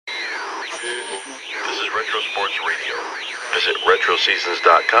This is Retro Sports Radio. Visit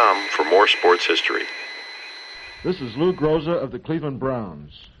RetroSeasons.com for more sports history. This is Lou Groza of the Cleveland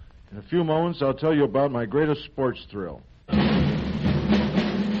Browns. In a few moments, I'll tell you about my greatest sports thrill.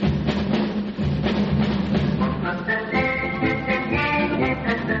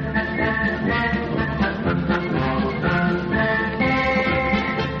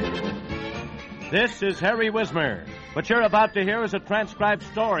 This is Harry Wismer. What you're about to hear is a transcribed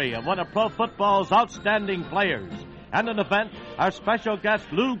story of one of pro football's outstanding players, and an event our special guest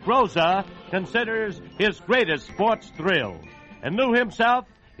Lou Groza considers his greatest sports thrill. And Lou himself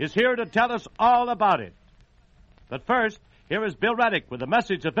is here to tell us all about it. But first, here is Bill Reddick with a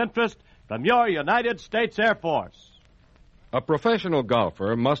message of interest from your United States Air Force. A professional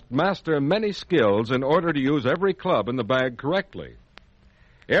golfer must master many skills in order to use every club in the bag correctly.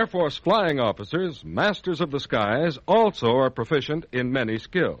 Air Force flying officers, masters of the skies, also are proficient in many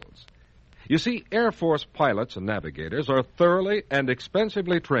skills. You see, Air Force pilots and navigators are thoroughly and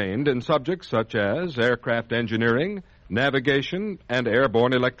expensively trained in subjects such as aircraft engineering, navigation, and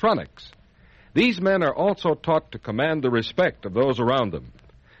airborne electronics. These men are also taught to command the respect of those around them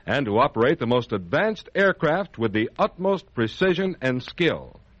and to operate the most advanced aircraft with the utmost precision and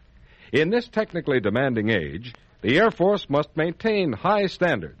skill. In this technically demanding age, the Air Force must maintain high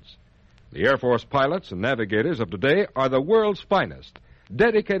standards. The Air Force pilots and navigators of today are the world's finest,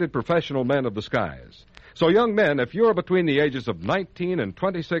 dedicated professional men of the skies. So, young men, if you're between the ages of 19 and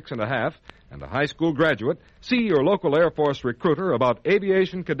 26 and a half and a high school graduate, see your local Air Force recruiter about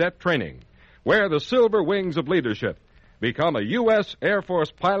aviation cadet training. Wear the silver wings of leadership. Become a U.S. Air Force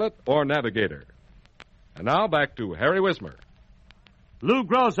pilot or navigator. And now back to Harry Wismer. Lou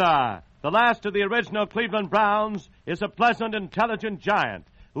Groza, the last of the original Cleveland Browns, is a pleasant, intelligent giant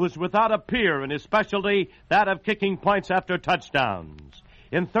who is without a peer in his specialty, that of kicking points after touchdowns.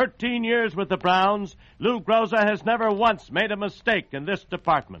 In 13 years with the Browns, Lou Groza has never once made a mistake in this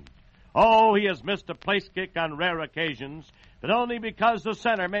department. Oh, he has missed a place kick on rare occasions, but only because the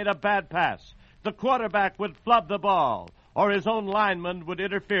center made a bad pass, the quarterback would flub the ball, or his own lineman would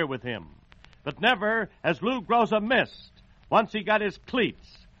interfere with him. But never has Lou Groza missed once he got his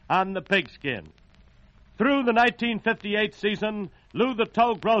cleats on the pigskin. Through the 1958 season, Lou the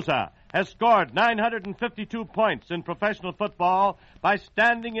Toe Groza has scored 952 points in professional football by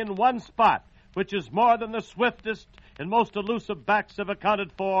standing in one spot, which is more than the swiftest and most elusive backs have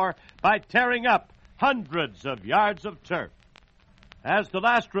accounted for by tearing up hundreds of yards of turf. As the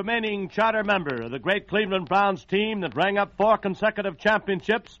last remaining charter member of the great Cleveland Browns team that rang up 4 consecutive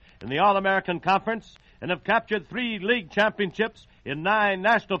championships in the All-American Conference and have captured 3 league championships in 9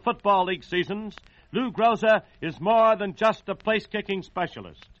 National Football League seasons, Lou Groza is more than just a place-kicking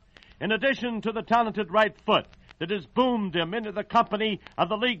specialist. In addition to the talented right foot that has boomed him into the company of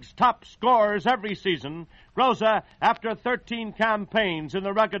the league's top scorers every season, Groza, after 13 campaigns in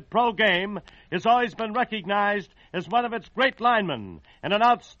the rugged pro game, has always been recognized as one of its great linemen and an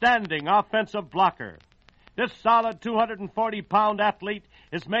outstanding offensive blocker. This solid 240-pound athlete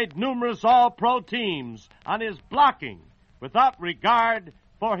has made numerous all-pro teams on his blocking without regard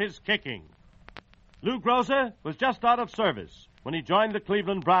for his kicking. Lou Groza was just out of service when he joined the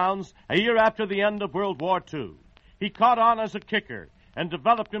Cleveland Browns a year after the end of World War II. He caught on as a kicker and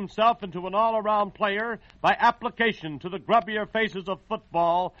developed himself into an all-around player by application to the grubbier phases of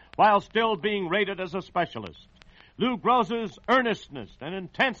football while still being rated as a specialist. Lou Groza's earnestness and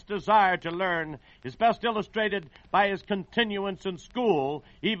intense desire to learn is best illustrated by his continuance in school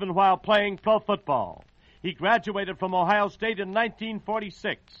even while playing pro football. He graduated from Ohio State in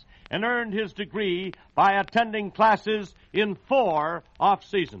 1946 and earned his degree by attending classes in 4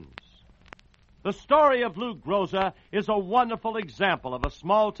 off-seasons. The story of Lou Groza is a wonderful example of a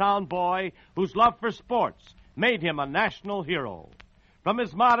small-town boy whose love for sports made him a national hero. From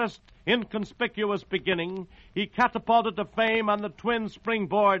his modest, inconspicuous beginning, he catapulted to fame on the twin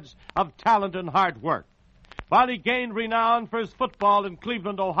springboards of talent and hard work. While he gained renown for his football in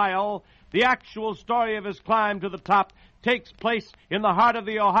Cleveland, Ohio, the actual story of his climb to the top takes place in the heart of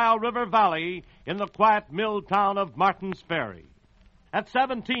the Ohio River Valley in the quiet mill town of Martins Ferry. At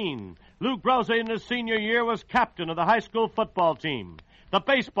 17, Lou Groza in his senior year was captain of the high school football team, the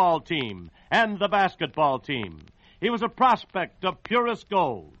baseball team, and the basketball team. He was a prospect of purest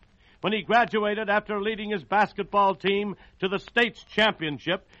gold. When he graduated after leading his basketball team to the state's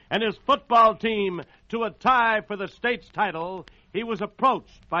championship and his football team to a tie for the state's title, he was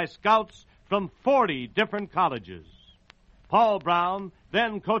approached by scouts from 40 different colleges. Paul Brown,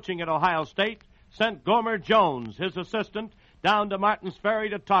 then coaching at Ohio State, sent Gomer Jones, his assistant, down to Martins Ferry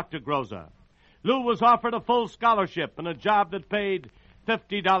to talk to Groza. Lou was offered a full scholarship and a job that paid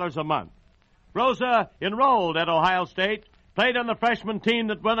 $50 a month. Groza enrolled at Ohio State, played on the freshman team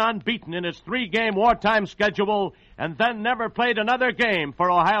that went unbeaten in its 3-game wartime schedule, and then never played another game for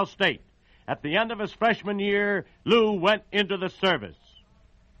Ohio State. At the end of his freshman year, Lou went into the service.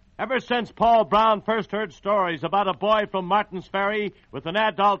 Ever since Paul Brown first heard stories about a boy from Martins Ferry with an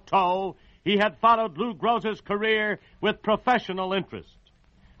adult toe, he had followed Lou Groza's career with professional interest.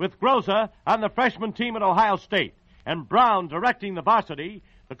 With Groza on the freshman team at Ohio State and Brown directing the varsity,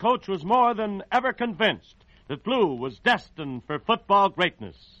 the coach was more than ever convinced that Lou was destined for football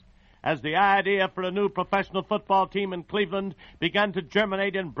greatness. As the idea for a new professional football team in Cleveland began to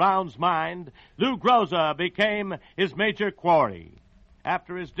germinate in Brown's mind, Lou Groza became his major quarry.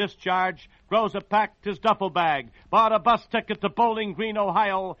 After his discharge, Groza packed his duffel bag, bought a bus ticket to Bowling Green,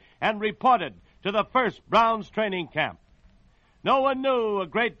 Ohio, and reported to the first Browns training camp. No one knew a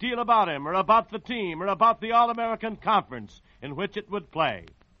great deal about him or about the team or about the All-American Conference in which it would play.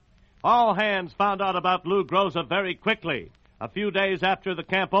 All hands found out about Lou Groza very quickly. A few days after the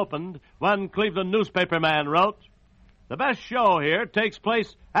camp opened, one Cleveland newspaper man wrote, "The best show here takes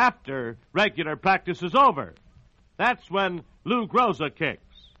place after regular practice is over. That's when Lou Groza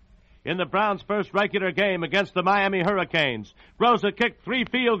kicks." In the Browns' first regular game against the Miami Hurricanes, Groza kicked 3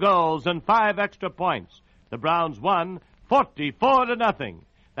 field goals and 5 extra points. The Browns won 44-0.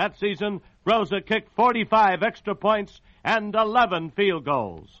 That season, Groza kicked 45 extra points and 11 field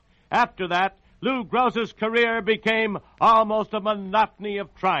goals. After that, Lou Groza's career became almost a monotony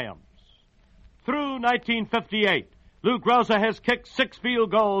of triumphs. Through 1958, Lou Groza has kicked 6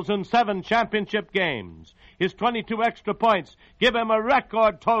 field goals in 7 championship games. His 22 extra points give him a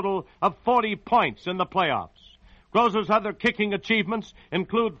record total of 40 points in the playoffs. Groza's other kicking achievements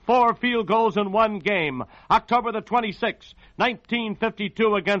include 4 field goals in 1 game, October the 26th,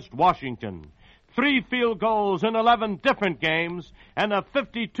 1952 against Washington. 3 field goals in 11 different games, and a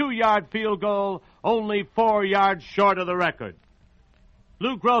 52-yard field goal only 4 yards short of the record.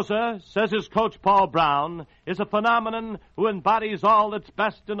 Lou Groza, says his coach Paul Brown, is a phenomenon who embodies all that's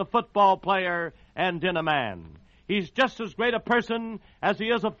best in a football player and in a man. He's just as great a person as he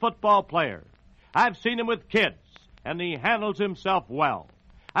is a football player. I've seen him with kids, and he handles himself well.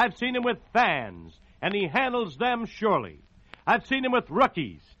 I've seen him with fans, and he handles them surely. I've seen him with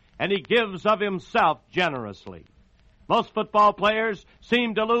rookies, and he gives of himself generously. Most football players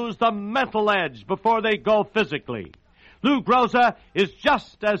seem to lose the mental edge before they go physically. Lou Groza is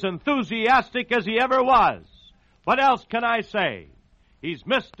just as enthusiastic as he ever was. What else can I say? He's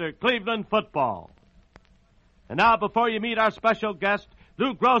Mr. Cleveland Football. And now, before you meet our special guest,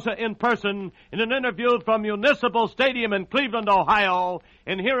 Lou Groza in person, in an interview from Municipal Stadium in Cleveland, Ohio,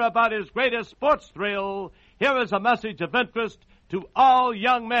 and hear about his greatest sports thrill, here is a message of interest to all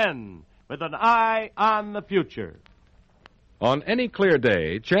young men with an eye on the future. On any clear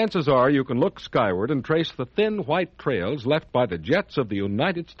day, chances are you can look skyward and trace the thin white trails left by the jets of the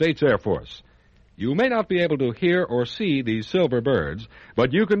United States Air Force. You may not be able to hear or see these silver birds,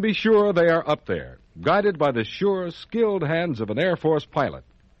 but you can be sure they are up there, guided by the sure, skilled hands of an Air Force pilot.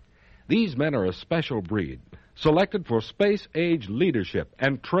 These men are a special breed, selected for space-age leadership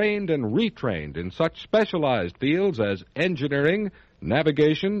and trained and retrained in such specialized fields as engineering,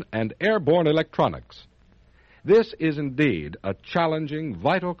 navigation, and airborne electronics. This is indeed a challenging,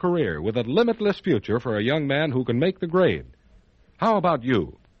 vital career with a limitless future for a young man who can make the grade. How about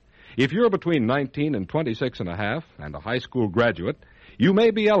you? If you're between 19 and 26 and a half and a high school graduate, you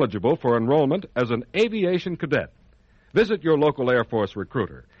may be eligible for enrollment as an aviation cadet. Visit your local Air Force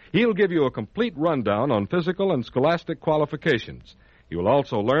recruiter. He'll give you a complete rundown on physical and scholastic qualifications. You'll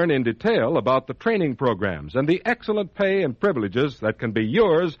also learn in detail about the training programs and the excellent pay and privileges that can be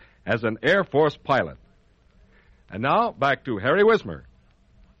yours as an Air Force pilot. And now, back to Harry Wismer.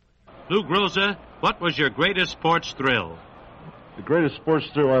 Lou Groza, what was your greatest sports thrill? The greatest sports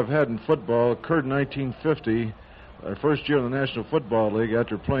thrill I've had in football occurred in 1950, our first year in the National Football League,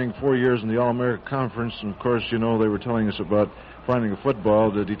 after playing 4 years in the All-American Conference. And, of course, you know, they were telling us about finding a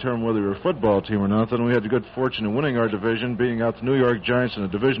football to determine whether we were a football team or not. Then we had the good fortune of winning our division, beating out the New York Giants in a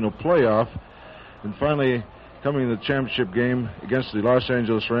divisional playoff. And finally, coming to the championship game against the Los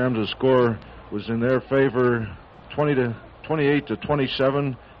Angeles Rams, the score was in their favor, 28 to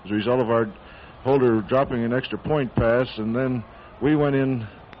 27, as a result of our holder dropping an extra point pass. And then we went in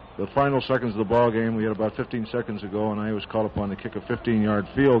the final seconds of the ball game. We had about 15 seconds to go, and I was called upon to kick a 15-yard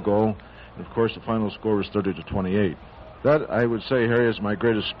field goal. And, of course, the final score was 30 to 28. That, I would say, Harry, is my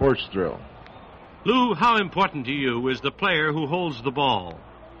greatest sports thrill. Lou, how important to you is the player who holds the ball?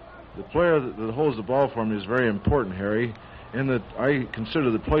 The player that holds the ball for me is very important, Harry, in that I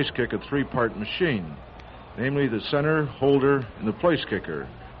consider the place kick a 3-part machine, namely the center, holder, and the place kicker.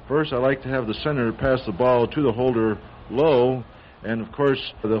 First, I like to have the center pass the ball to the holder low, and of course,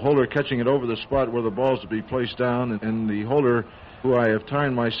 the holder catching it over the spot where the ball is to be placed down, and the holder, who I have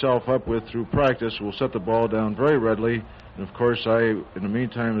timed myself up with through practice, will set the ball down very readily. And of course, I, in the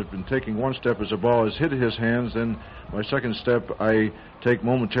meantime, have been taking one step as the ball has hit his hands, then my second step I take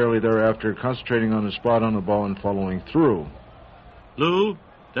momentarily thereafter, concentrating on the spot on the ball and following through. Lou,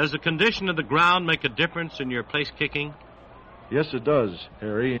 does the condition of the ground make a difference in your place kicking? Yes, it does,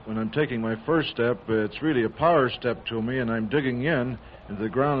 Harry. When I'm taking my first step, it's really a power step to me, and I'm digging in. If the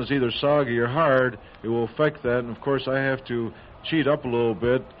ground is either soggy or hard, it will affect that. And, of course, I have to cheat up a little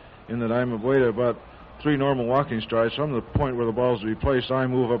bit in that I'm away about 3 normal walking strides. From the point where the ball is to be placed, I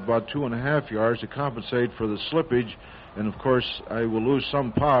move up about 2.5 yards to compensate for the slippage. And, of course, I will lose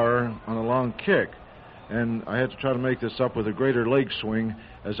some power on a long kick. And I have to try to make this up with a greater leg swing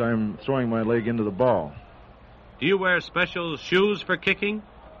as I'm throwing my leg into the ball. Do you wear special shoes for kicking?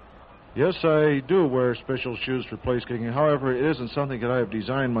 Yes, I do wear special shoes for place kicking. However, it isn't something that I have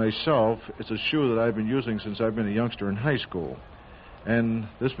designed myself. It's a shoe that I've been using since I've been a youngster in high school. And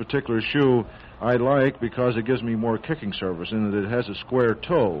this particular shoe I like because it gives me more kicking service in that it has a square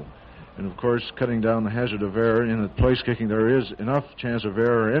toe. And, of course, cutting down the hazard of error. In the place kicking, there is enough chance of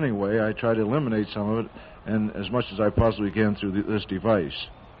error anyway. I try to eliminate some of it, and as much as I possibly can through this device.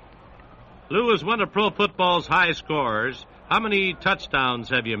 Lou is one of pro football's high scorers. How many touchdowns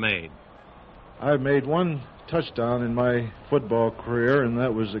have you made? I've made 1 touchdown in my football career, and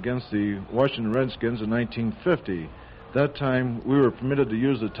that was against the Washington Redskins in 1950. That time, we were permitted to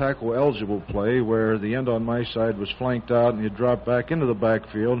use the tackle-eligible play, where the end on my side was flanked out, and he'd drop back into the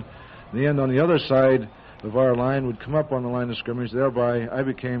backfield. The end on the other side of our line would come up on the line of scrimmage. Thereby, I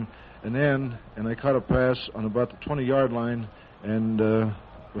became an end, and I caught a pass on about the 20-yard line, and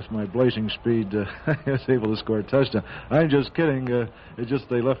with my blazing speed, I was able to score a touchdown. I'm just kidding. It's just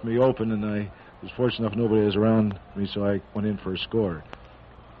they left me open, and I was fortunate enough nobody was around me, so I went in for a score.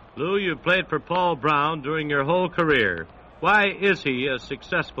 Lou, you played for Paul Brown during your whole career. Why is he a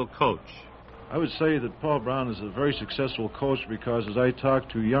successful coach? I would say that Paul Brown is a very successful coach because as I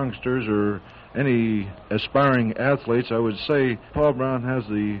talk to youngsters or any aspiring athletes, I would say Paul Brown has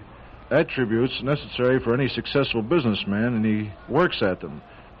the attributes necessary for any successful businessman, and he works at them.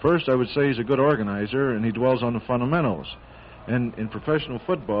 First, I would say he's a good organizer, and he dwells on the fundamentals. And in professional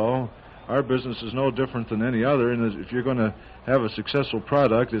football, our business is no different than any other, and if you're going to have a successful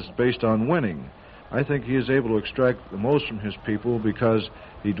product, it's based on winning. I think he is able to extract the most from his people because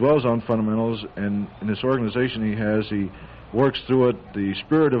he dwells on fundamentals, and in this organization he works through it, the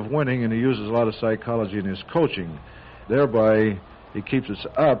spirit of winning, and he uses a lot of psychology in his coaching. Thereby, he keeps us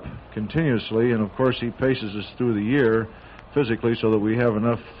up continuously, and of course he paces us through the year physically so that we have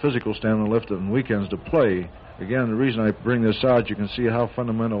enough physical stamina left on weekends to play. Again, the reason I bring this out, you can see how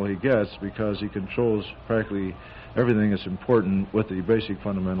fundamental he gets because he controls practically everything that's important with the basic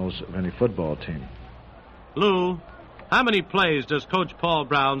fundamentals of any football team. Lou, how many plays does Coach Paul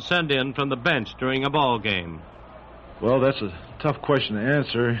Brown send in from the bench during a ball game? Well, that's a tough question to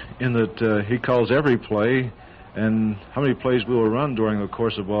answer in that he calls every play, and how many plays we will run during the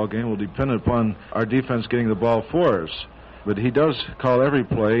course of a ball game will depend upon our defense getting the ball for us. But he does call every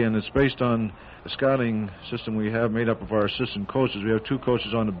play, and it's based on the scouting system we have made up of our assistant coaches. We have 2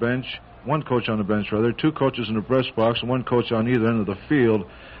 coaches on the bench, 1 coach on the bench, rather, 2 coaches in the press box, and 1 coach on either end of the field.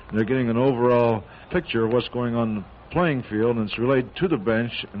 And they're getting an overall picture of what's going on in the playing field, and it's related to the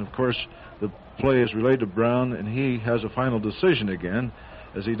bench. And, of course, the play is related to Brown, and he has a final decision again,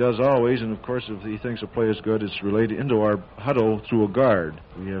 as he does always. And, of course, if he thinks a play is good, it's related into our huddle through a guard.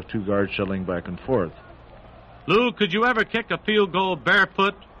 We have 2 guards shuttling back and forth. Lou, could you ever kick a field goal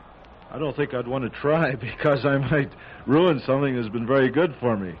barefoot? I don't think I'd want to try because I might ruin something that's been very good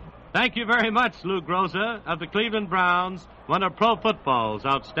for me. Thank you very much, Lou Groza of the Cleveland Browns, one of pro football's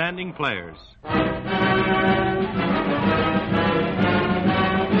outstanding players.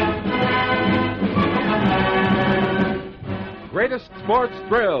 Greatest Sports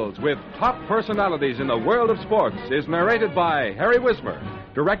Thrills with top personalities in the world of sports is narrated by Harry Wismer,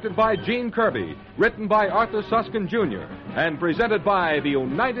 directed by Gene Kirby, written by Arthur Suskin Jr., and presented by the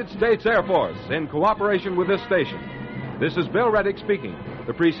United States Air Force in cooperation with this station. This is Bill Reddick speaking.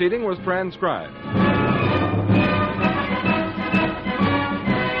 The preceding was transcribed.